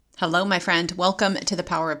Hello, my friend. Welcome to the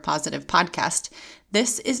Power of Positive podcast.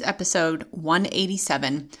 This is episode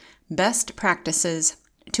 187, Best Practices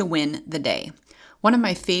to Win the Day. One of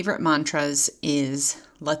my favorite mantras is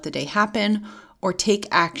let the day happen or take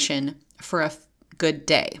action for a good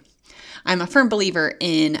day. I'm a firm believer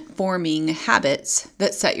in forming habits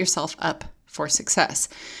that set yourself up for success.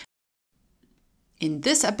 In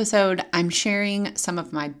this episode, I'm sharing some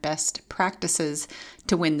of my best practices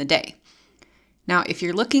to win the day. Now, if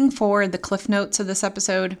you're looking for the cliff notes of this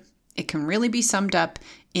episode, it can really be summed up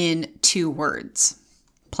in 2 words: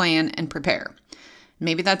 plan and prepare.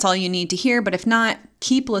 Maybe that's all you need to hear, but if not,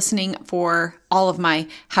 keep listening for all of my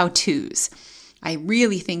how-tos. I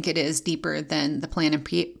really think it is deeper than the plan and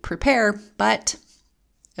prepare, but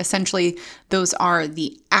essentially those are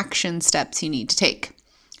the action steps you need to take.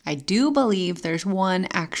 I do believe there's one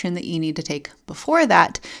action that you need to take before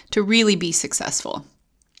that to really be successful.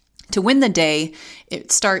 To win the day,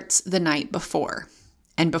 it starts the night before,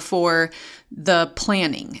 and before the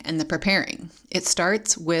planning and the preparing. It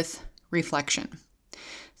starts with reflection.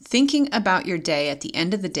 Thinking about your day at the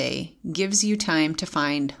end of the day gives you time to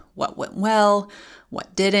find what went well,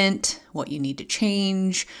 what didn't, what you need to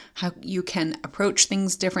change, how you can approach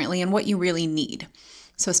things differently, and what you really need.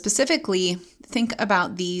 So specifically, think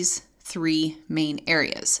about these 3 main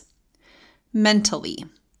areas. Mentally,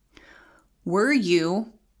 were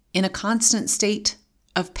you in a constant state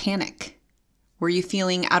of panic? Were you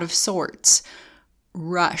feeling out of sorts,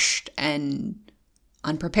 rushed, and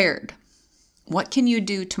unprepared? What can you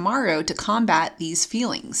do tomorrow to combat these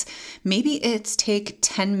feelings? Maybe it's take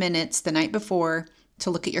 10 minutes the night before to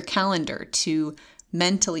look at your calendar to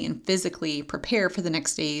mentally and physically prepare for the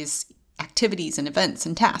next day's activities and events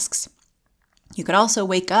and tasks. You could also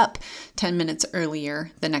wake up 10 minutes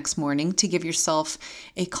earlier the next morning to give yourself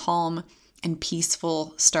a calm and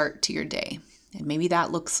peaceful start to your day. And maybe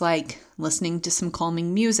that looks like listening to some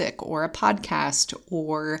calming music or a podcast,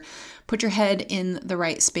 or put your head in the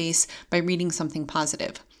right space by reading something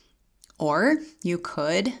positive. Or you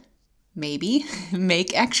could maybe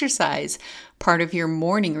make exercise part of your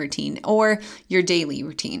morning routine or your daily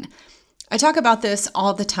routine. I talk about this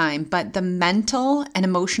all the time, but the mental and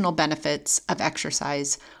emotional benefits of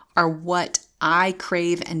exercise are what I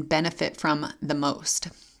crave and benefit from the most.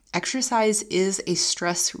 Exercise is a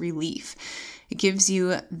stress relief. It gives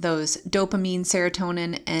you those dopamine,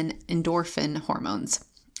 serotonin, and endorphin hormones.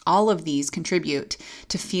 All of these contribute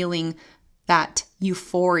to feeling that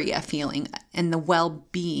euphoria feeling and the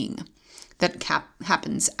well-being that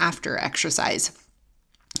happens after exercise,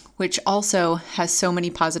 which also has so many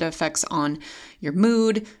positive effects on your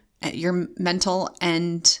mood, your mental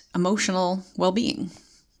and emotional well-being.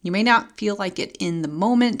 You may not feel like it in the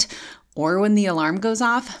moment or when the alarm goes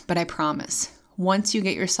off, but I promise, once you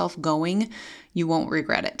get yourself going, you won't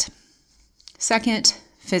regret it. Second,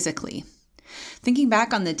 physically. Thinking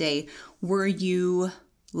back on the day, were you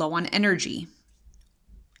low on energy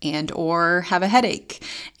and or have a headache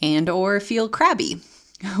and or feel crabby?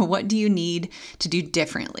 What do you need to do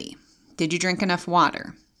differently? Did you drink enough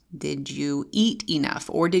water? Did you eat enough,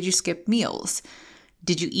 or did you skip meals?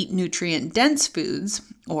 Did you eat nutrient-dense foods,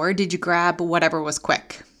 or did you grab whatever was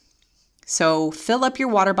quick? So fill up your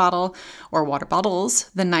water bottle or water bottles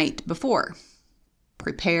the night before.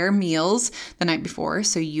 Prepare meals the night before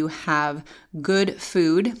so you have good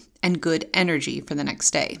food and good energy for the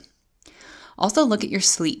next day. Also look at your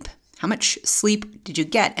sleep. How much sleep did you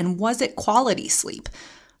get, and was it quality sleep?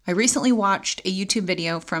 I recently watched a YouTube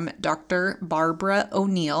video from Dr. Barbara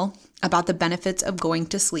O'Neill about the benefits of going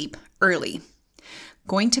to sleep early.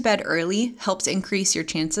 Going to bed early helps increase your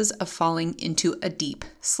chances of falling into a deep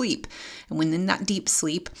sleep. And when in that deep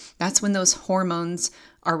sleep, that's when those hormones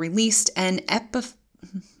are released, and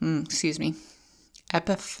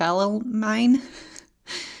epiphylamine,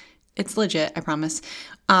 it's legit, I promise,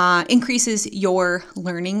 increases your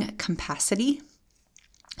learning capacity.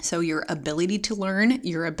 So your ability to learn,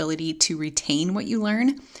 your ability to retain what you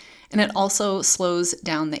learn, and it also slows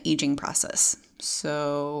down the aging process.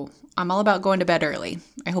 So I'm all about going to bed early.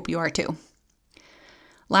 I hope you are too.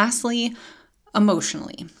 Lastly,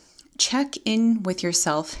 emotionally, check in with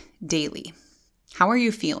yourself daily. How are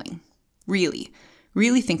you feeling? Really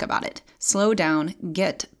think about it. Slow down,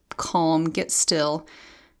 get calm, get still,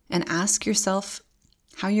 and ask yourself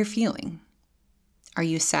how you're feeling. Are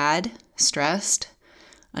you sad, stressed,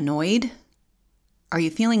 annoyed? Are you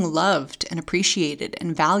feeling loved and appreciated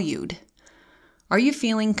and valued? Are you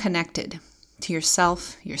feeling connected to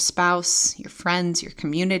yourself, your spouse, your friends, your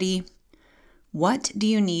community? What do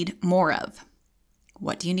you need more of?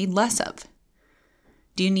 What do you need less of?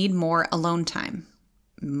 Do you need more alone time?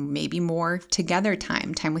 maybe more together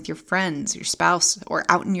time with your friends, your spouse, or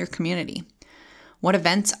out in your community? What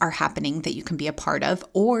events are happening that you can be a part of?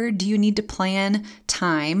 Or do you need to plan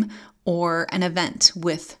time or an event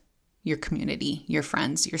with your community, your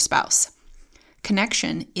friends, your spouse?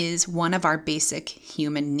 Connection is one of our basic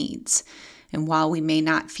human needs. And while we may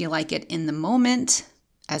not feel like it in the moment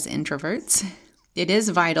as introverts, it is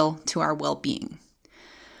vital to our well-being.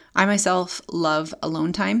 I myself love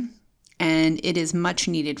alone time, and it is much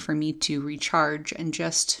needed for me to recharge and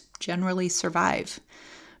just generally survive.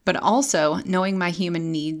 But also, knowing my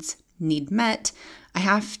human needs need met, I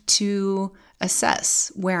have to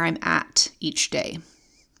assess where I'm at each day,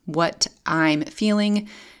 what I'm feeling,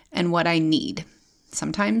 and what I need.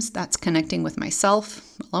 Sometimes that's connecting with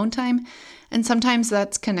myself, alone time, and sometimes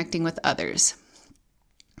that's connecting with others.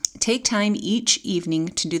 Take time each evening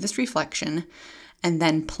to do this reflection, and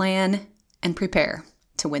then plan and prepare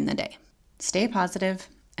to win the day. Stay positive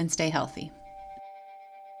and stay healthy.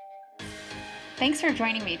 Thanks for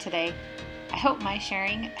joining me today. I hope my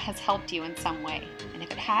sharing has helped you in some way. And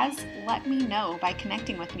if it has, let me know by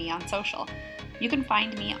connecting with me on social. You can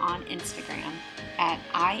find me on Instagram at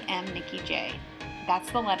IamNikkiJ.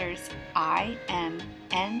 That's the letters IMNIKKIJ.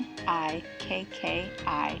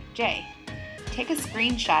 Take a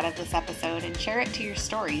screenshot of this episode and share it to your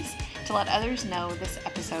stories to let others know this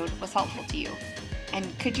episode was helpful to you.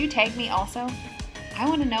 And could you tag me also? I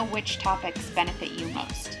want to know which topics benefit you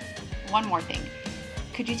most. One more thing.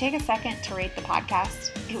 Could you take a second to rate the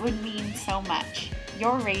podcast? It would mean so much.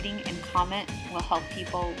 Your rating and comment will help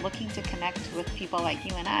people looking to connect with people like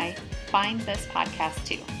you and I find this podcast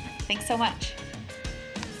too. Thanks so much.